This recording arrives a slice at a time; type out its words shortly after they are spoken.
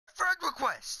friend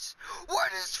requests.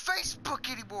 What is Facebook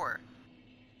anymore?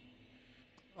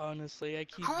 Honestly, I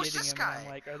keep Who is getting this them, and I'm guy?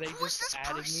 like, are they Who is just this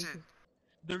adding person? me?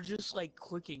 They're just like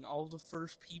clicking all the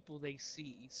first people they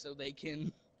see, so they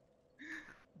can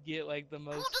get like the Who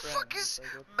most the friends. fuck is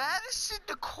Like, Madison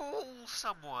Nicole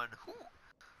someone? Who?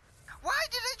 Why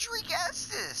did I drink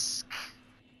Estes?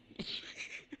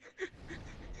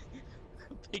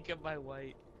 Pick up my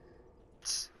white.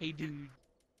 Hey, dude.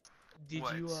 Did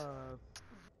What? you,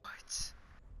 What?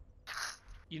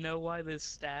 you know why this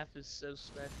staff is so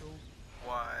special?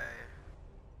 Why?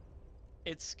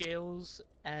 It scales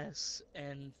S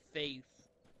and faith,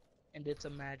 and it's a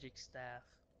magic staff.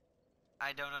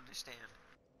 I don't understand.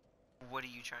 What are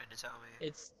you trying to tell me?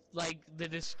 It's like, the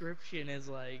description is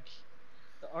like,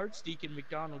 the Archdeacon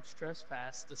McDonald's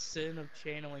trespass, the sin of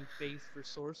channeling faith for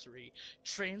sorcery,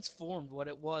 transformed what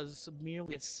it was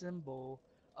merely a symbol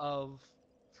of.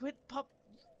 Quit pup.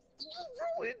 You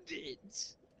ruined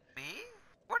it! Me?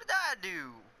 What did I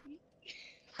do?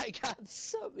 I got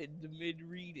summoned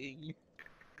mid-reading.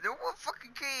 No one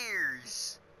fucking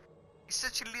cares. You're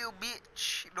such a little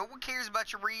bitch. No one cares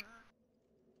about your reading.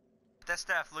 That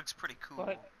staff looks pretty cool.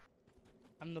 But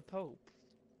I'm the Pope.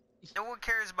 No one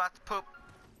cares about the Pope.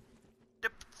 The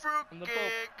fruit I'm the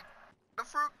cake. The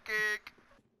fruit cake.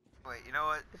 Wait, you know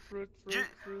what? The fruit,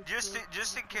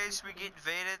 Just in case we get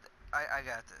invaded, I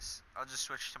got this. I'll just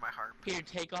switch to my harp. Here,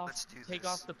 take off. Let's do Take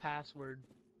this. off the password,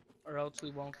 or else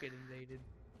we won't get invaded.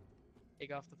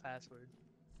 Take off the password.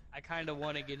 I kind of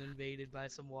want to get invaded by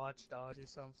some watchdogs or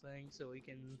something, so we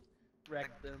can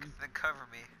wreck them. Then cover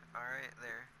me. All right,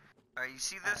 there. All right, you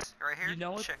see this right here? You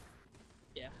know what? Check.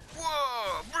 Yeah.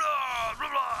 Whoa! Blah blah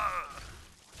blah.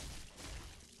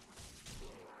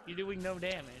 You're doing no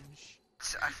damage.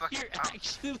 I fucking. You're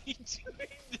actually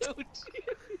doing no damage.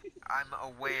 I'm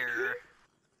aware.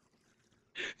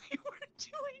 You were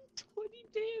doing 20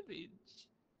 damage.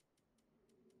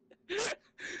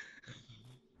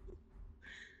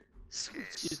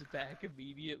 Switch it back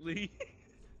immediately.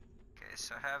 Okay,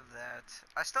 so I have that.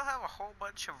 I still have a whole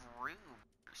bunch of room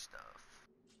for stuff.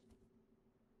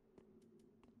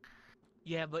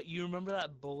 Yeah, but you remember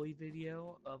that bully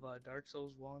video of Dark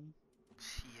Souls 1?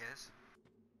 Yes.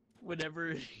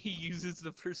 Whenever he uses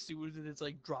the pursuers and it's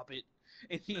like, drop it.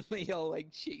 And then they all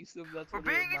like chase him. That's We're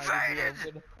what it being reminded me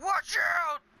invaded! of. Watch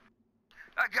out!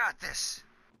 I got this.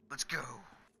 Let's go.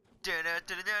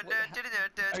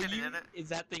 Is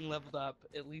that thing leveled up?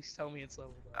 At least tell me it's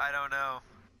leveled up. I don't know.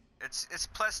 It's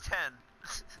plus 10.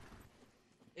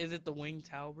 Is it the winged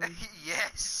halberd?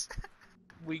 Yes.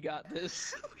 We got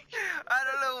this. I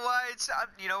don't know why it's.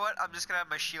 You know what? I'm just gonna have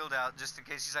my shield out just in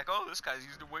case he's like, oh, this guy's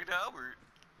using a winged halberd.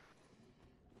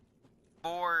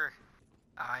 More.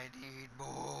 I need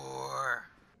more.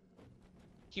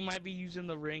 He might be using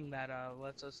the ring that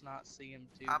lets us not see him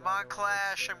too. I'm on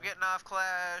Clash. I'm getting off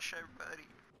Clash, everybody.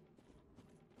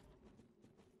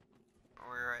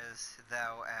 Where is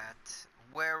thou at?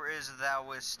 Where is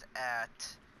thouest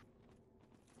at?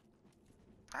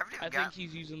 I think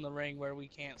he's using the ring where we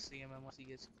can't see him unless he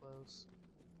gets close.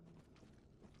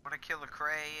 Wanna kill a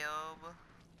crab?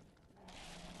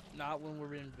 Not when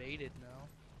we're invaded, no.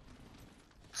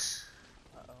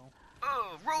 Uh-oh.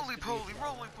 Oh, roly-poly,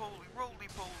 roly-poly,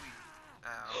 roly-poly.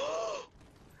 Ow.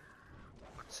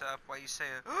 What's up? Why you say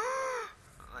it?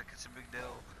 Like it's a big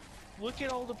deal. Look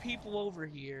at all the people over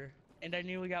here. And I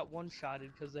nearly got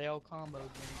one-shotted because they all comboed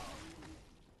me.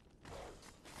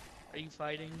 Are you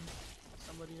fighting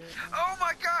somebody right now? Oh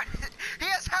my god! He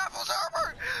has Havel's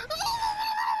armor!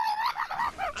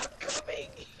 I'm coming!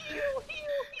 Heal,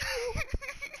 heal, heal!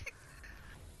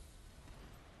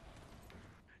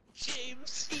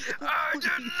 James, heal! I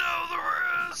didn't know the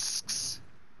risks!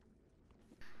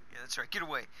 Yeah, that's right. Get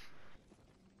away.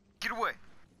 Get away.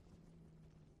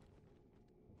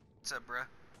 What's up, bruh?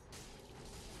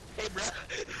 Hey, bro.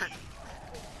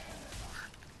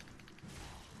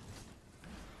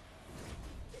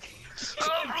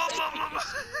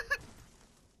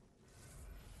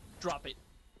 Drop it.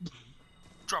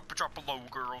 Drop a low,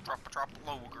 girl. Drop a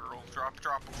low, girl. Drop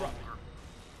a low, girl.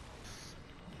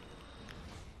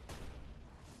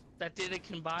 That did a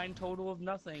combined total of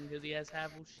nothing because he has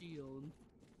Havel's shield.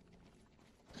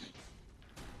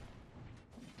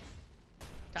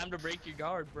 Time to break your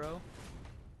guard, bro.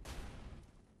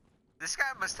 This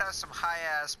guy must have some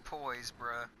high-ass poise,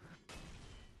 bruh.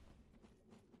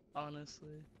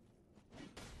 Honestly.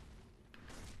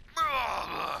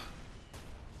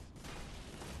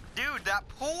 Dude, that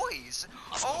poise!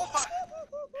 Oh my...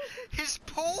 His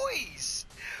poise!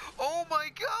 Oh my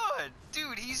god!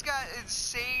 Dude, he's got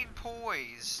insane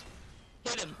poise.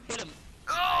 Hit him, hit him.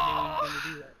 Oh! I knew he was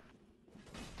gonna do that.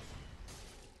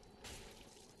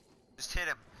 hit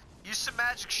him. Use some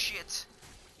magic shit.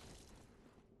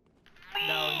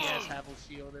 No, he has Havel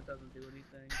Shield. It doesn't do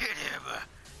anything. Hit him.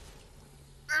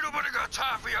 Ain't nobody got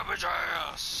time for your bitch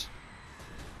ass.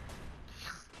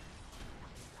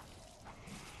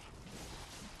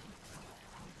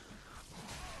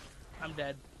 I'm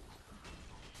dead.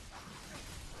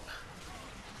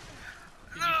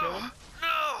 Did No, you kill him?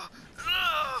 no.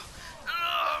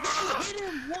 Hit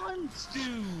him once,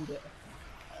 dude!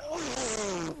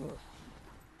 Oh.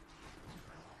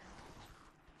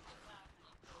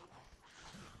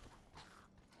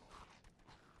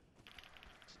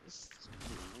 Just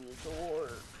give me a door.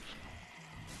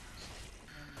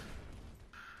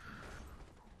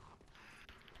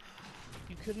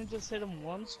 You couldn't just hit him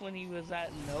once when he was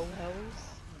at no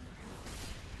health?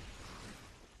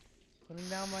 Putting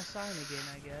down my sign again,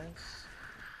 I guess.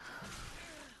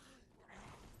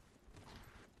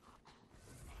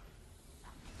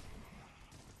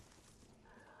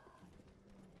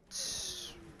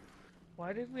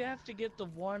 Why did we have to get the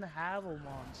one Havel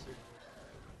monster?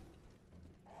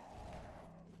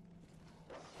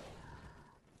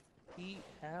 Beat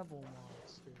Havel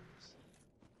monsters.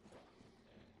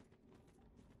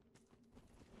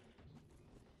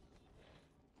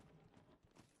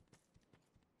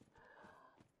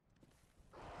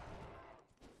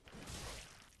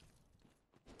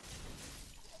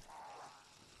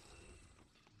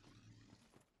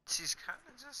 She's kind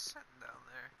of just sitting down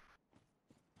there.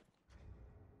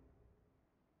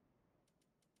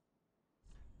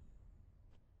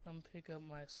 Come pick up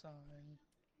my sign.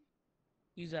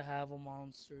 He's a Havel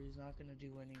monster. He's not gonna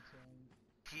do anything.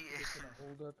 He He's just gonna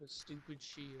hold up his stupid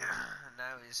shield.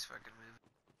 Now he's fucking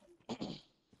moving.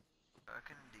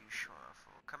 Fucking douche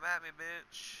waffle. Come at me,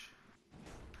 bitch.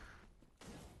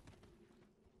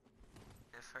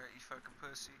 If hurt, you fucking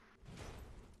pussy.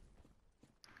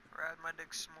 Ride my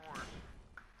dick some more.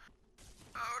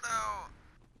 Oh no!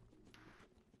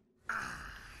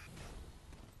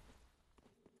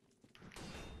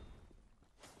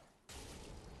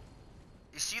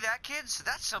 You see that, kids?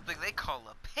 That's something they call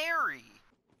a parry.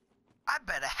 I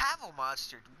bet a Havel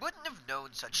monster wouldn't have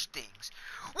known such things.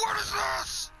 What is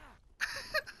this?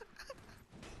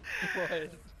 What?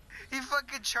 He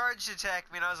fucking charged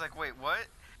attacked me and I was like, wait, what?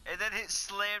 And then it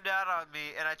slammed out on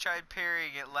me and I tried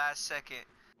parrying it last second.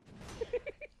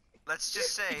 Let's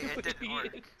just say it didn't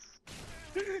work.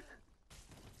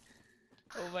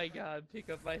 Oh my god, pick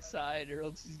up my sign or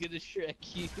else he's gonna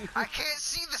Shrek you. I can't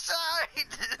see the sign!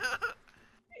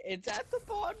 It's at the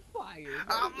bonfire.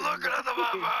 I'm looking at the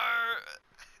bonfire!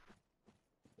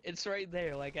 It's right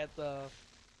there, like at the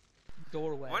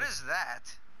doorway. What is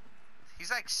that? He's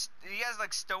like, he has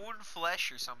like stone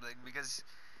flesh or something because...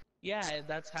 Yeah,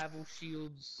 that's Havel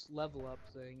Shield's level up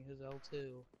thing, his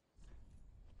L2.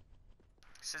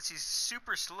 Since he's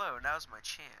super slow, now's my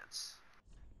chance.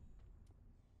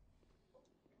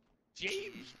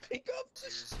 James, pick up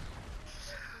this.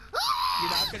 You're You're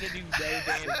not gonna do no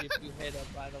damage if you hit him,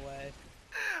 by the way.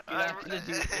 You're not gonna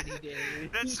do any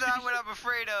damage. That's not what I'm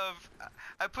afraid of.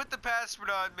 I put the password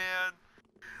on, man.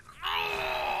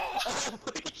 Oh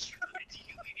my god, you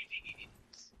idiot.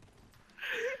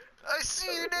 I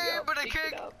see your name, but I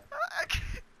can't.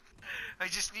 I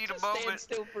just need a moment. Stand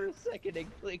still for a second and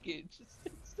click it. Just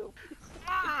stand still for a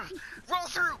second. Roll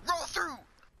through! Roll through!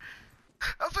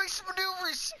 Evasive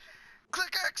maneuvers!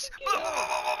 Click X!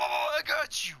 I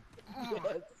got you!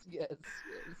 Yes.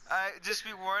 Just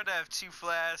be warned, I have 2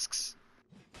 flasks.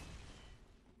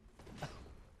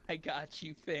 I got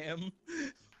you, fam.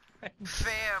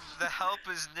 Fam, the help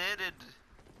is knitted.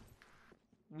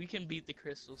 We can beat the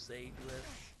Crystal Sage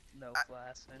with no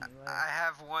flask anyway. I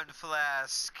have 1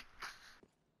 flask.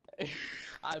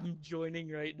 I'm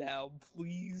joining right now.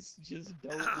 Please just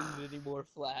don't lose any more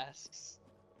flasks.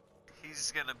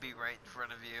 He's gonna be right in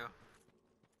front of you.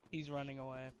 He's running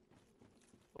away.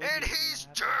 And he's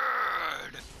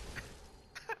dead!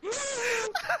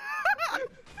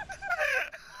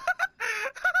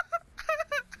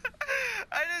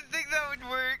 I didn't think that would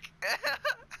work.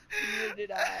 Neither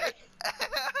did I.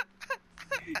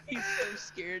 He's so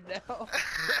scared now.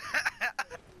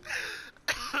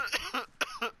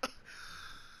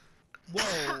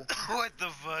 Whoa. What the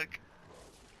fuck?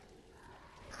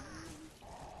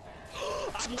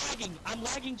 I'm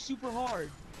lagging super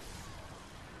hard.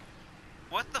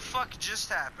 What the fuck just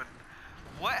happened?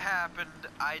 What happened?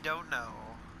 I don't know.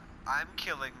 I'm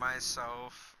killing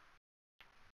myself.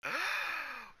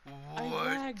 What?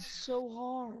 I lagged so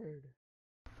hard.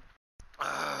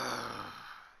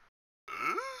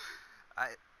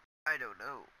 I don't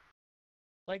know.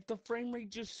 Like the frame rate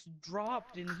just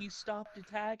dropped and he stopped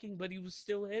attacking, but he was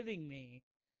still hitting me.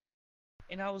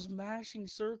 and I was mashing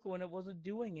circle and it wasn't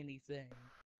doing anything.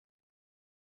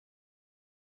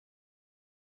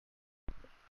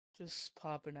 Just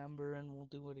pop an ember and we'll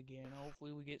do it again.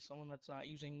 Hopefully we get someone that's not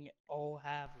using all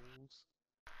Havels.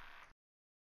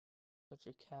 Such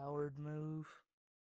a coward move.